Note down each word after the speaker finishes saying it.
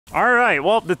All right,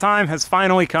 well, the time has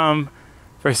finally come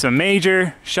for some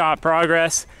major shop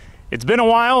progress. It's been a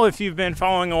while if you've been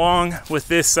following along with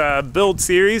this build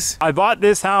series. I bought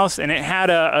this house and it had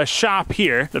a shop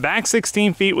here. The back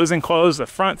 16 feet was enclosed, the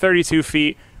front 32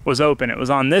 feet was open. It was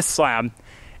on this slab.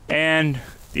 And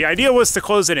the idea was to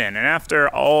close it in. And after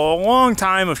a long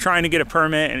time of trying to get a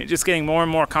permit and it just getting more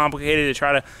and more complicated to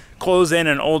try to close in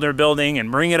an older building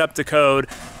and bring it up to code,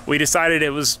 we decided it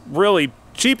was really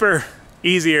cheaper,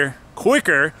 easier,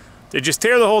 quicker to just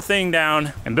tear the whole thing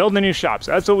down and build a new shop.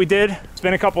 So that's what we did. It's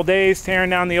been a couple days tearing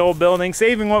down the old building,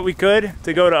 saving what we could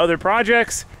to go to other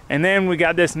projects. And then we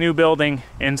got this new building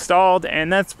installed,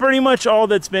 and that's pretty much all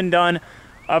that's been done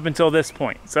up until this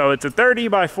point. So it's a 30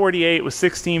 by 48 with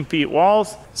 16 feet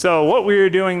walls. So what we're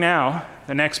doing now,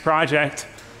 the next project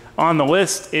on the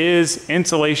list is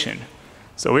insulation.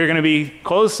 So we're gonna be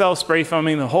closed cell spray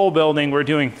foaming the whole building. We're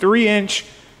doing 3-inch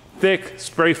thick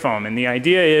spray foam, and the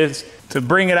idea is to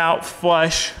bring it out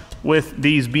flush with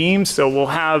these beams, so we'll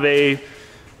have a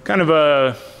kind of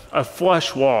a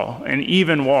flush wall, an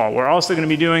even wall. We're also going to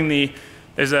be doing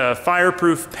there's a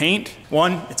fireproof paint.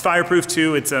 One, it's fireproof.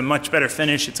 Two, it's a much better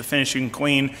finish. It's a finish you can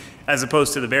clean as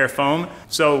opposed to the bare foam.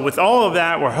 So with all of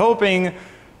that, we're hoping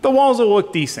the walls will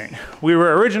look decent. We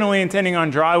were originally intending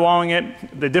on drywalling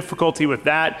it. The difficulty with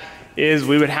that is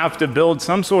we would have to build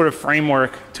some sort of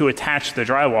framework to attach the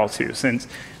drywall to. Since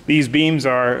these beams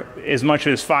are as much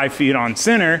as 5 feet on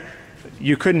center,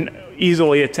 you couldn't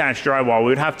easily attach drywall. We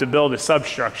would have to build a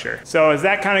substructure. So as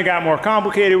that kind of got more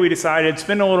complicated, we decided to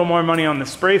spend a little more money on the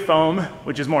spray foam,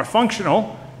 which is more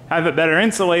functional, have it better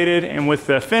insulated, and with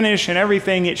the finish and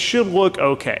everything, it should look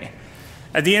okay.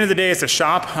 At the end of the day, it's a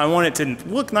shop. I want it to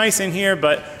look nice in here,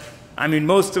 but I mean,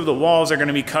 most of the walls are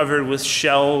gonna be covered with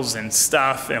shells and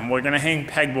stuff, and we're gonna hang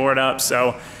pegboard up.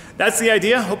 So that's the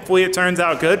idea. Hopefully it turns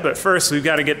out good, but first we've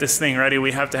gotta get this thing ready.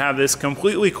 We have to have this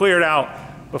completely cleared out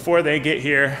before they get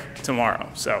here tomorrow.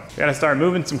 So we gotta start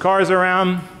moving some cars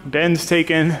around. Ben's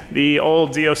taking the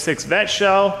old Z06 vet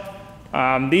shell.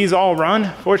 These all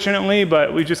run, fortunately,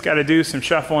 but we just gotta do some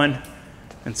shuffling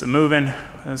and some moving.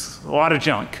 There's a lot of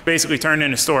junk basically turned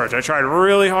into storage. I tried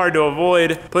really hard to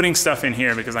avoid putting stuff in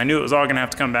here because I knew it was all gonna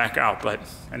have to come back out, but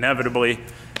inevitably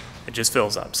it just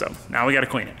fills up. So now we gotta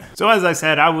clean it. So as I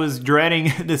said, I was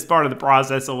dreading this part of the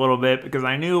process a little bit because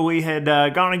I knew we had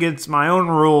gone against my own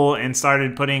rule and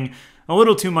started putting a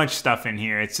little too much stuff in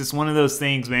here. It's just one of those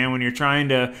things, man, when you're trying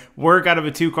to work out of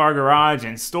a 2-car garage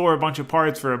and store a bunch of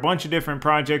parts for a bunch of different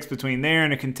projects between there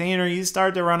and a container, you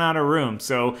start to run out of room.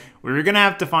 So we were gonna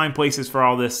have to find places for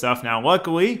all this stuff. Now,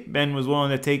 luckily, Ben was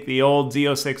willing to take the old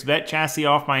Z06 vet chassis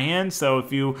off my hands. So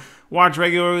if you watch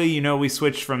regularly, you know we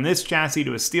switched from this chassis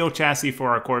to a steel chassis for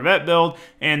our Corvette build,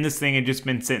 and this thing had just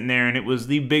been sitting there, and it was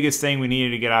the biggest thing we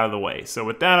needed to get out of the way. So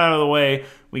with that out of the way,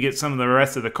 we get some of the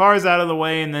rest of the cars out of the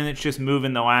way, and then it's just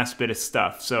moving the last bit of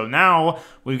stuff. So now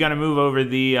we've got to move over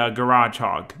the Garage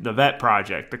Hog, the Vet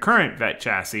project, the current Vet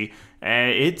chassis.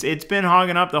 It's been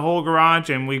hogging up the whole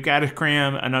garage, and we've got to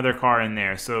cram another car in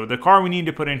there. So the car we need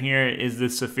to put in here is the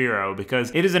Safiro,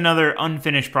 because it is another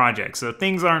unfinished project. So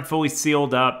things aren't fully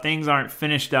sealed up, things aren't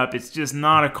finished up. It's just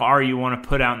not a car you want to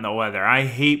put out in the weather. I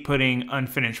hate putting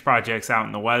unfinished projects out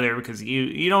in the weather because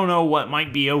you don't know what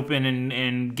might be open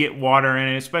and get water in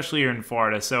it, especially here in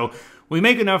Florida. So we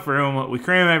make enough room, we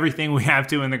cram everything we have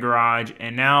to in the garage,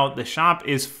 and now the shop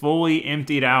is fully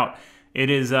emptied out. It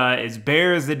is as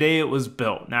bare as the day it was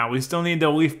built. Now, we still need to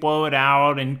leaf blow it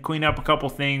out and clean up a couple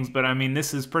things, but I mean,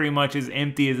 this is pretty much as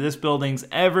empty as this building's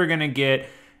ever gonna get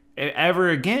ever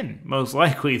again, most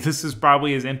likely. This is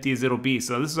probably as empty as it'll be.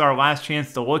 So this is our last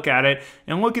chance to look at it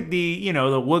and look at the, you know,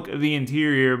 the look of the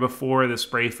interior before the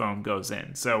spray foam goes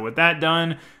in. So with that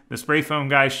done, the spray foam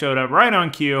guys showed up right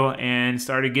on cue and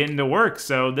started getting to work.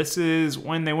 So this is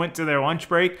when they went to their lunch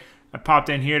break. I popped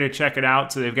in here to check it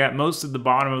out. So they've got most of the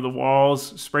bottom of the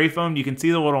walls spray foamed. You can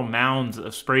see the little mounds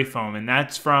of spray foam, and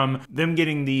that's from them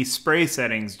getting the spray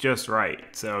settings just right.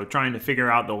 So trying to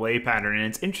figure out the lay pattern. And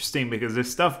it's interesting because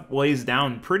this stuff lays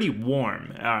down pretty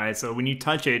warm. So when you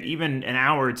touch it, even an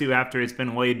hour or two after it's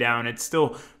been laid down, it's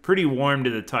still pretty warm to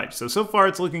the touch. So far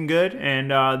it's looking good,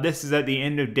 and this is at the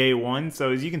end of day one.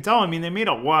 So as you can tell, I mean, they made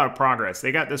a lot of progress.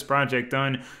 They got this project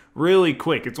done really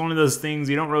quick. It's one of those things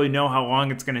you don't really know how long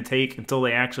it's going to take until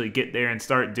they actually get there and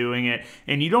start doing it.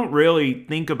 And you don't really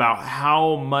think about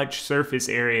how much surface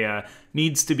area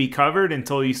needs to be covered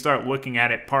until you start looking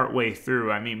at it part way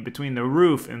through. I mean, between the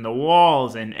roof and the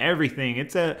walls and everything,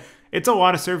 it's a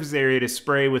lot of surface area to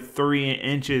spray with 3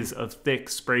 inches of thick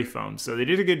spray foam. So they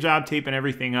did a good job taping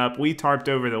everything up. We tarped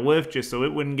over the lift just so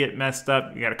it wouldn't get messed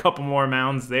up. You got a couple more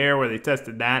mounds there where they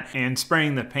tested that, and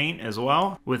spraying the paint as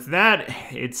well. With that,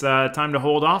 it's time to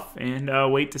hold off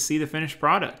and wait to see the finished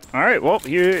product. All right, well,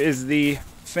 here is the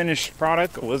finished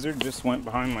product. A lizard just went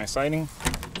behind my siding.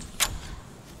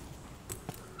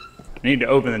 I need to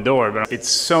open the door, but it's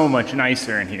so much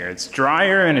nicer in here. It's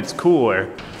drier and it's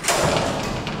cooler.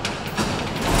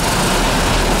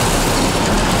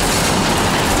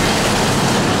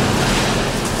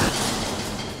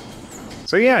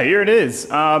 So yeah, here it is.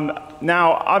 Now,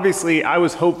 obviously, I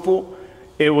was hopeful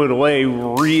it would lay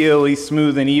really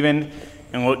smooth and even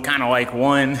and look kind of like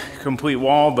one complete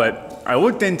wall, but I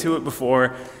looked into it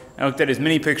before. I looked at as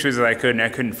many pictures as I could, and I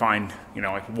couldn't find, you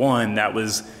know, like one that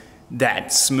was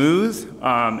that smooth,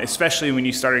 especially when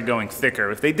you started going thicker.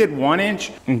 If they did 1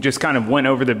 inch and just kind of went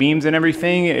over the beams and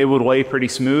everything, it would lay pretty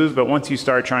smooth. But once you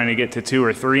start trying to get to 2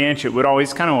 or 3 inch, it would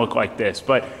always kind of look like this.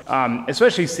 But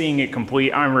especially seeing it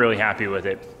complete, I'm really happy with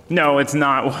it. No, it's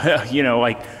not, you know,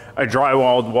 like a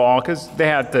drywalled wall, because they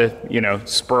have to, you know,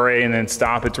 spray and then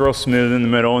stop. It's real smooth in the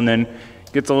middle and then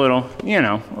gets a little, you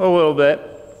know, a little bit.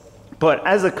 But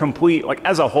as a complete, like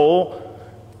as a whole,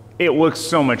 it looks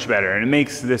so much better, and it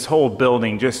makes this whole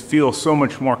building just feel so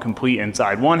much more complete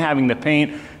inside. 1, having the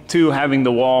paint, 2, having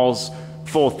the walls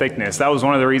full thickness. That was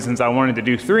one of the reasons I wanted to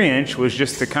do 3 inch, was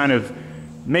just to kind of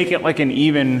make it like an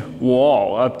even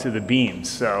wall up to the beams.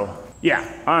 So yeah,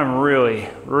 I'm really,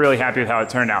 really happy with how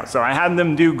it turned out. So I had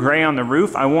them do gray on the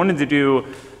roof. I wanted to do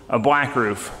a black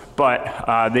roof,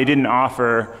 but they didn't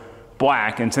offer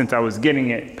black, and since I was getting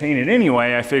it painted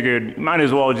anyway, I figured might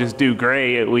as well just do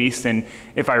gray at least, and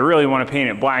if I really want to paint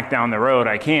it black down the road,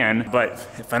 I can. But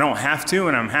if I don't have to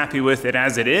and I'm happy with it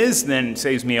as it is, then it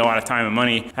saves me a lot of time and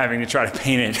money having to try to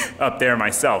paint it up there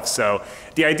myself. So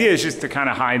the idea is just to kind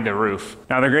of hide the roof.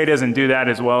 Now the gray doesn't do that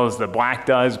as well as the black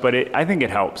does, but I think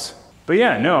it helps. But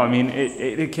yeah, no, I mean,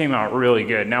 it came out really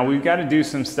good. Now we've got to do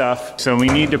some stuff. So we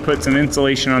need to put some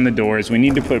insulation on the doors. We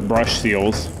need to put brush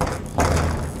seals.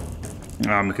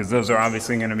 Because those are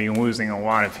obviously going to be losing a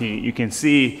lot of heat. You can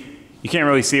see, you can't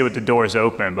really see it with the doors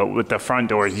open, but with the front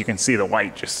doors, you can see the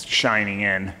light just shining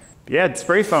in. But yeah, it's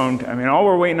spray foamed. I mean, all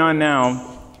we're waiting on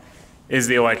now is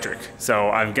the electric. So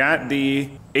I've got the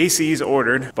ACs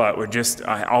ordered, but we're just,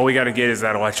 all we got to get is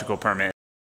that electrical permit.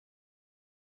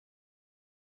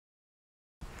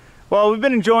 Well, we've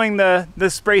been enjoying the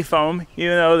spray foam,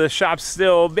 even though the shop's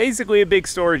still basically a big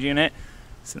storage unit,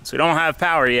 since we don't have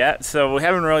power yet, so we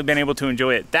haven't really been able to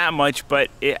enjoy it that much, but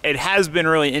it has been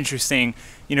really interesting,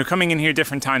 you know, coming in here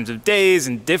different times of days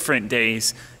and different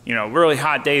days, you know, really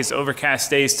hot days, overcast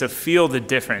days, to feel the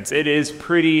difference. It is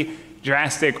pretty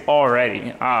drastic already.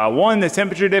 1, the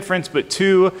temperature difference, but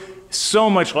 2, so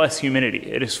much less humidity.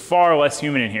 It is far less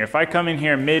humid in here. If I come in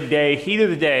here midday, heat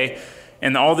of the day,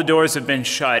 and all the doors have been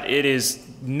shut, it is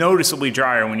noticeably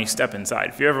drier when you step inside.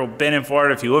 If you've ever been in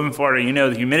Florida, if you live in Florida, you know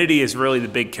the humidity is really the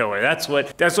big killer. That's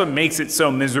what makes it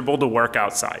so miserable to work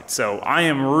outside. So I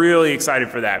am really excited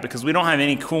for that, because we don't have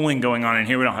any cooling going on in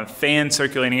here. We don't have fans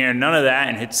circulating air, none of that,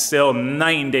 and it's still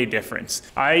night and day difference.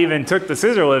 I even took the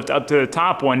scissor lift up to the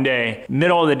top one day,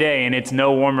 middle of the day, and it's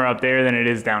no warmer up there than it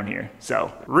is down here.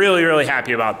 So really, really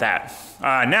happy about that.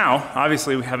 Now,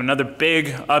 obviously, we have another big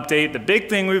update. The big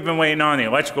thing we've been waiting on, the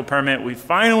electrical permit, we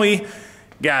finally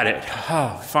got it.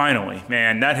 Oh, finally,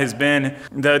 man, that has been,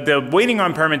 the waiting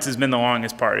on permits has been the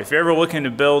longest part. If you're ever looking to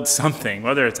build something,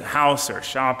 whether it's a house or a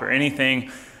shop or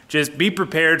anything, just be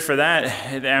prepared for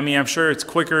that. I mean, I'm sure it's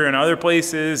quicker in other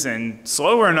places and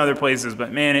slower in other places,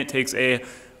 but man, it takes a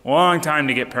long time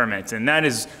to get permits, and that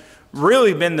is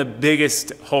really been the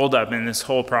biggest holdup in this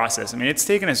whole process. I mean, it's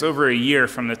taken us over a year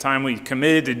from the time we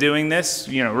committed to doing this,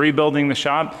 you know, rebuilding the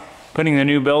shop, putting the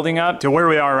new building up, to where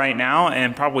we are right now,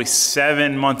 and probably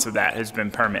 7 months of that has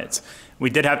been permits. We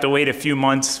did have to wait a few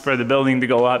months for the building to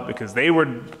go up because they were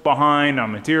behind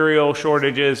on material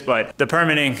shortages, but the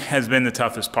permitting has been the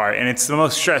toughest part, and it's the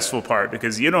most stressful part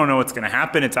because you don't know what's gonna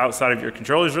happen. It's outside of your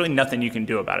control. There's really nothing you can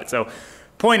do about it. So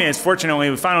point is, fortunately,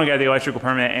 we finally got the electrical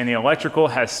permit, and the electrical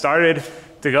has started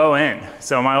to go in.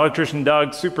 So my electrician,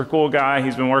 Doug, super cool guy,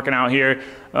 he's been working out here.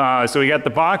 So we got the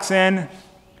box in,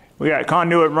 we got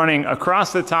conduit running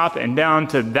across the top and down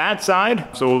to that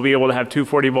side. So we'll be able to have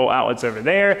 240-volt outlets over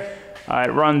there.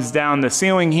 It runs down the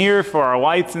ceiling here for our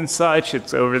lights and such.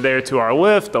 It's over there to our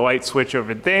lift, the light switch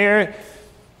over there.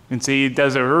 And see, he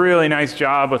does a really nice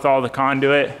job with all the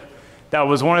conduit. that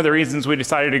was one of the reasons we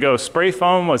decided to go spray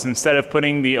foam, was instead of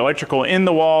putting the electrical in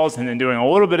the walls and then doing a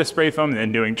little bit of spray foam and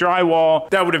then doing drywall,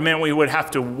 that would have meant we would have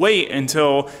to wait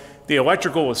until the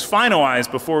electrical was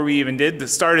finalized before we even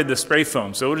started the spray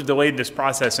foam. So it would have delayed this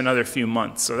process another few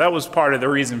months. So that was part of the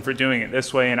reason for doing it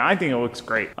this way, and I think it looks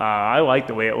great. I like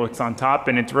the way it looks on top,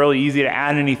 and it's really easy to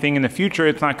add anything in the future.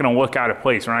 It's not gonna look out of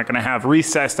place. We're not gonna have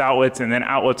recessed outlets and then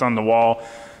outlets on the wall.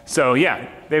 So yeah,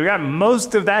 they've got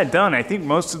most of that done. I think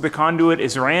most of the conduit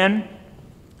is ran.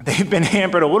 They've been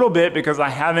hampered a little bit because I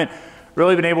haven't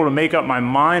really been able to make up my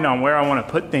mind on where I wanna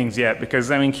put things yet, because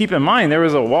I mean, keep in mind, there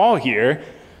was a wall here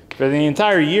for the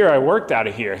entire year I worked out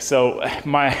of here. So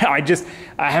I'm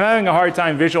having a hard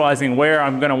time visualizing where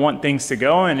I'm gonna want things to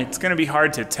go, and it's gonna be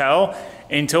hard to tell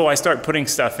until I start putting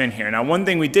stuff in here. Now, one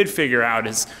thing we did figure out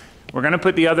is we're gonna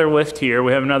put the other lift here.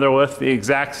 We have another lift, the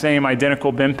exact same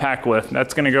identical bin pack lift.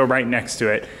 That's gonna go right next to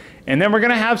it. And then we're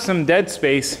gonna have some dead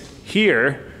space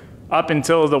here up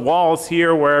until the walls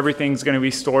here where everything's gonna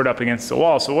be stored up against the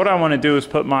wall. So what I wanna do is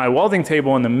put my welding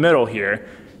table in the middle here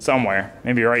somewhere,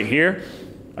 maybe right here.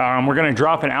 We're gonna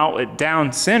drop an outlet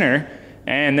down center,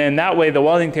 and then that way the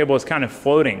welding table is kind of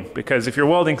floating, because if you're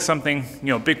welding something, you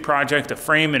know, big project, a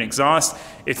frame and exhaust,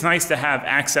 it's nice to have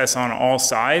access on all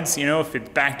sides. You know, if it's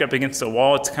backed up against the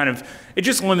wall, it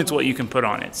just limits what you can put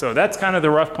on it. So that's kind of the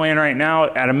rough plan right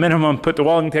now. At a minimum, put the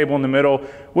welding table in the middle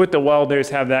with the welders,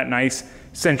 have that nice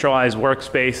centralized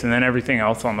workspace, and then everything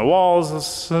else on the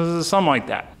walls, something like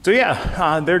that. So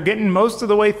yeah, they're getting most of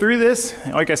the way through this.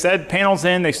 Like I said, panels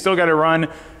in, they still got to run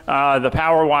the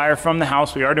power wire from the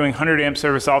house. We are doing 100 amp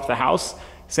service off the house,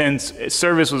 since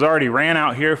service was already ran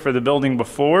out here for the building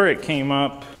before. It came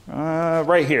up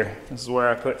right here. This is where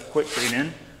I put Quikrete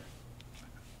in.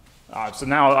 So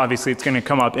now obviously it's gonna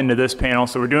come up into this panel.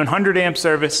 So we're doing 100 amp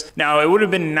service. Now it would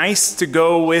have been nice to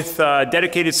go with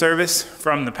dedicated service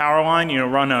from the power line, you know,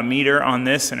 run a meter on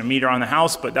this and a meter on the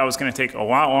house, but that was gonna take a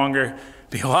lot longer,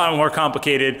 be a lot more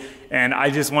complicated, and I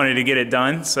just wanted to get it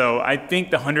done. So I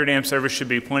think the 100 amp service should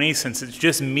be plenty, since it's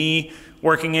just me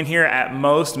working in here at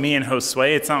most, me and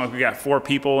Josue. It's not like we got 4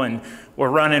 people and we're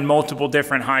running multiple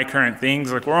different high current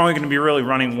things. Like, we're only gonna be really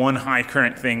running one high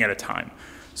current thing at a time.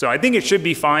 So I think it should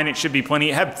be fine. It should be plenty.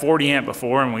 It had 40 amp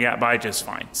before and we got by just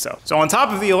fine. So on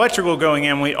top of the electrical going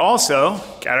in, we also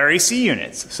got our AC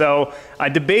units. So I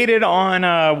debated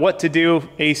on what to do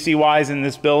AC wise in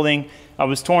this building. I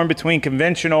was torn between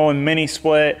conventional and mini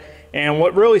split. And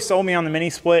what really sold me on the mini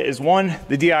split is, one,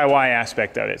 the DIY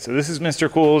aspect of it. So this is Mr.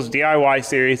 Cool's DIY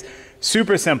series.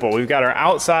 Super simple. We've got our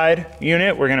outside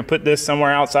unit. We're gonna put this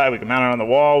somewhere outside. We can mount it on the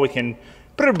wall. We can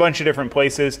put it a bunch of different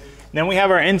places. Then we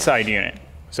have our inside unit.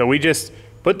 So we just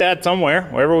put that somewhere,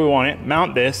 wherever we want it,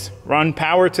 mount this, run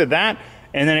power to that,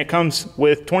 and then it comes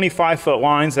with 25-foot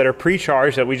lines that are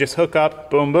pre-charged that we just hook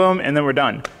up, boom, boom, and then we're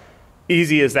done.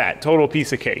 Easy as that, total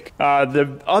piece of cake.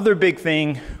 The other big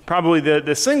thing, probably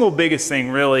the single biggest thing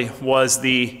really, was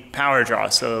the power draw.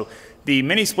 So the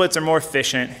mini splits are more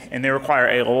efficient and they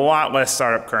require a lot less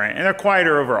startup current, and they're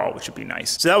quieter overall, which would be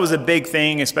nice. So that was a big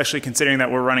thing, especially considering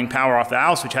that we're running power off the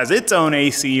house, which has its own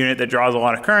AC unit that draws a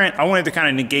lot of current. I wanted to kind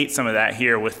of negate some of that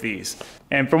here with these.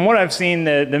 And from what I've seen,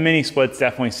 the mini splits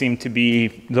definitely seem to be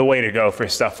the way to go for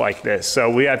stuff like this. So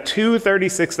we have two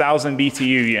 36,000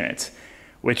 BTU units,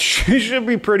 which should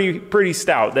be pretty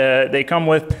stout. They come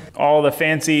with all the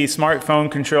fancy smartphone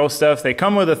control stuff. They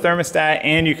come with a thermostat,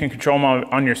 and you can control them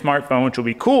on your smartphone, which will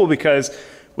be cool because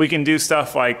we can do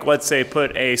stuff like, let's say,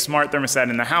 put a smart thermostat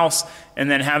in the house and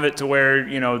then have it to where,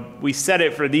 you know, we set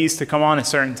it for these to come on a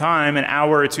certain time, an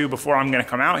hour or two before I'm gonna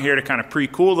come out here to kind of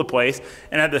pre-cool the place,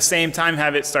 and at the same time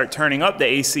have it start turning up the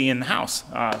AC in the house.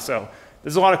 So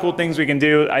there's a lot of cool things we can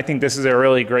do. I think this is a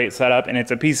really great setup, and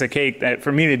it's a piece of cake that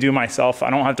for me to do myself. I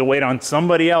don't have to wait on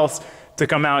somebody else to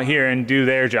come out here and do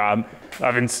their job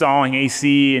of installing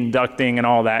AC and ducting and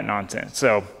all that nonsense.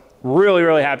 So really,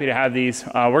 really happy to have these.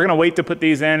 We're gonna wait to put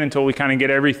these in until we kind of get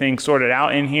everything sorted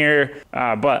out in here.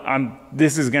 But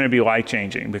this is gonna be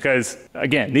life-changing because,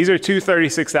 again, these are two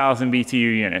 36,000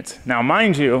 BTU units. Now,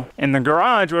 mind you, in the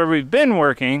garage where we've been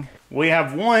working, we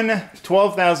have one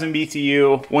 12,000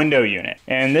 BTU window unit,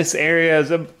 and this area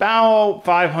is about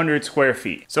 500 square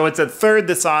feet. So it's a third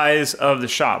the size of the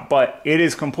shop, but it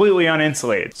is completely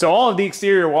uninsulated. So all of the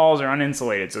exterior walls are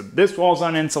uninsulated. So this wall's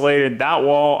uninsulated, that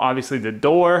wall, obviously the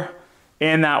door,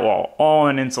 and that wall, all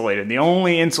uninsulated. The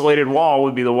only insulated wall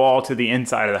would be the wall to the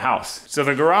inside of the house. So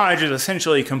the garage is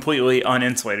essentially completely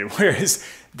uninsulated, whereas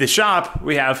the shop,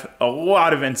 we have a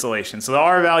lot of insulation. So the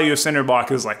R value of cinder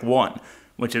block is like 1.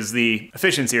 which is the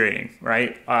efficiency rating,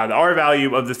 right? The R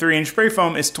value of the 3-inch spray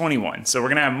foam is 21. So we're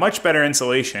gonna have much better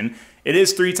insulation. It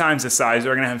is 3 times the size.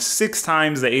 We're gonna have 6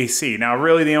 times the AC. Now,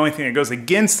 really the only thing that goes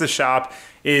against the shop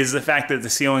is the fact that the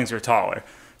ceilings are taller.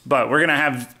 But we're gonna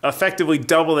have effectively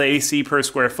double the AC per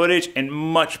square footage and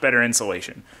much better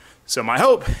insulation. So my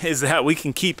hope is that we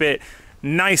can keep it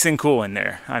nice and cool in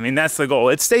there. I mean, that's the goal.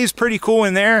 It stays pretty cool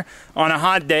in there on a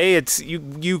hot day.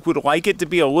 You would like it to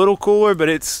be a little cooler, but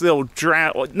it's still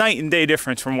night and day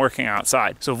difference from working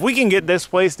outside. So if we can get this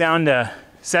place down to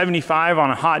 75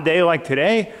 on a hot day like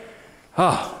today,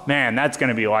 oh man, that's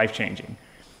gonna be life-changing.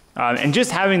 And just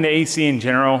having the AC in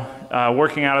general,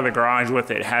 working out of the garage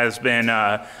with it has been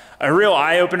a real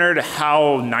eye-opener to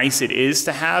how nice it is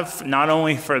to have, not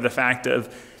only for the fact of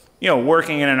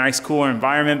working in a nice cooler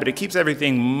environment, but it keeps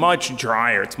everything much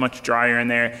drier. It's much drier in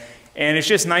there. And it's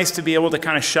just nice to be able to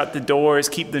kind of shut the doors,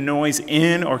 keep the noise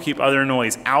in or keep other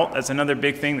noise out. That's another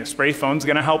big thing that spray foam's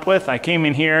gonna help with. I came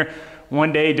in here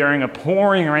one day during a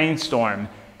pouring rainstorm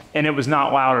and it was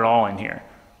not loud at all in here.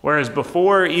 Whereas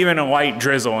before, even a light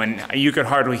drizzle and you could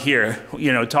hardly hear,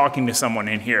 talking to someone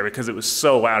in here because it was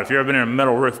so loud. If you've ever been in a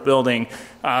metal roof building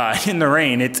in the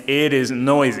rain, it is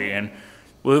noisy. And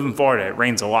we live in Florida, it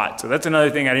rains a lot. So that's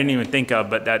another thing I didn't even think of,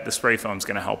 but that the spray foam's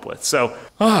gonna help with. So,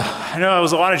 I know it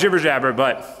was a lot of jibber jabber,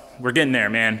 but we're getting there,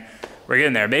 man. We're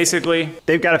getting there. Basically,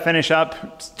 they've got to finish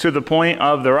up to the point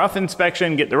of the rough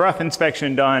inspection, get the rough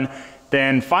inspection done,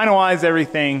 then finalize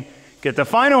everything, get the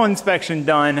final inspection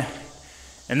done,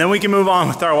 and then we can move on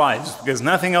with our lives because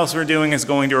nothing else we're doing is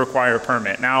going to require a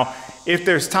permit. Now, if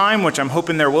there's time, which I'm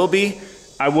hoping there will be,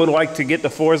 I would like to get the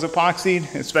floors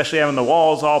epoxied, especially having the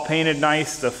walls all painted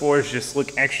nice. The floors just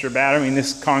look extra bad. I mean,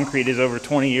 this concrete is over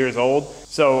 20 years old.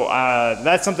 So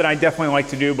that's something I definitely like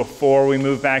to do before we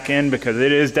move back in because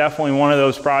it is definitely one of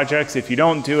those projects. If you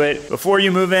don't do it before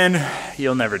you move in,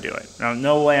 you'll never do it.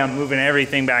 No way I'm moving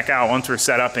everything back out once we're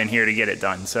set up in here to get it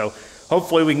done. So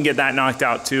hopefully we can get that knocked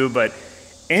out too. But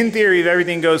in theory, if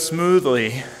everything goes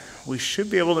smoothly, we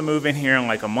should be able to move in here in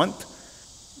like a month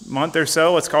or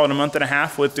so. Let's call it a month and a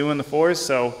half with doing the floors.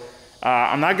 So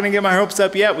I'm not gonna get my hopes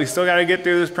up yet. We still gotta get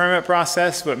through this permit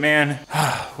process, but man,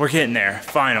 we're getting there,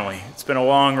 finally. It's been a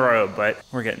long road, but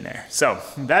we're getting there. So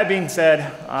that being said,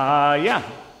 yeah,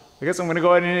 I guess I'm gonna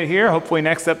go ahead and end it here. Hopefully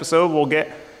next episode we'll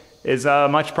get as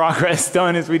much progress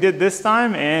done as we did this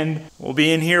time, and we'll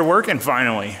be in here working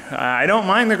finally. I don't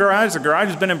mind the garage. The garage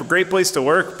has been a great place to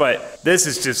work, but this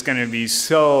is just gonna be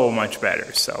so much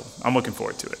better. So I'm looking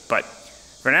forward to it. But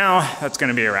for now, that's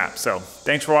gonna be a wrap. So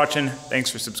thanks for watching, thanks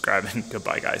for subscribing,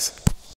 goodbye guys.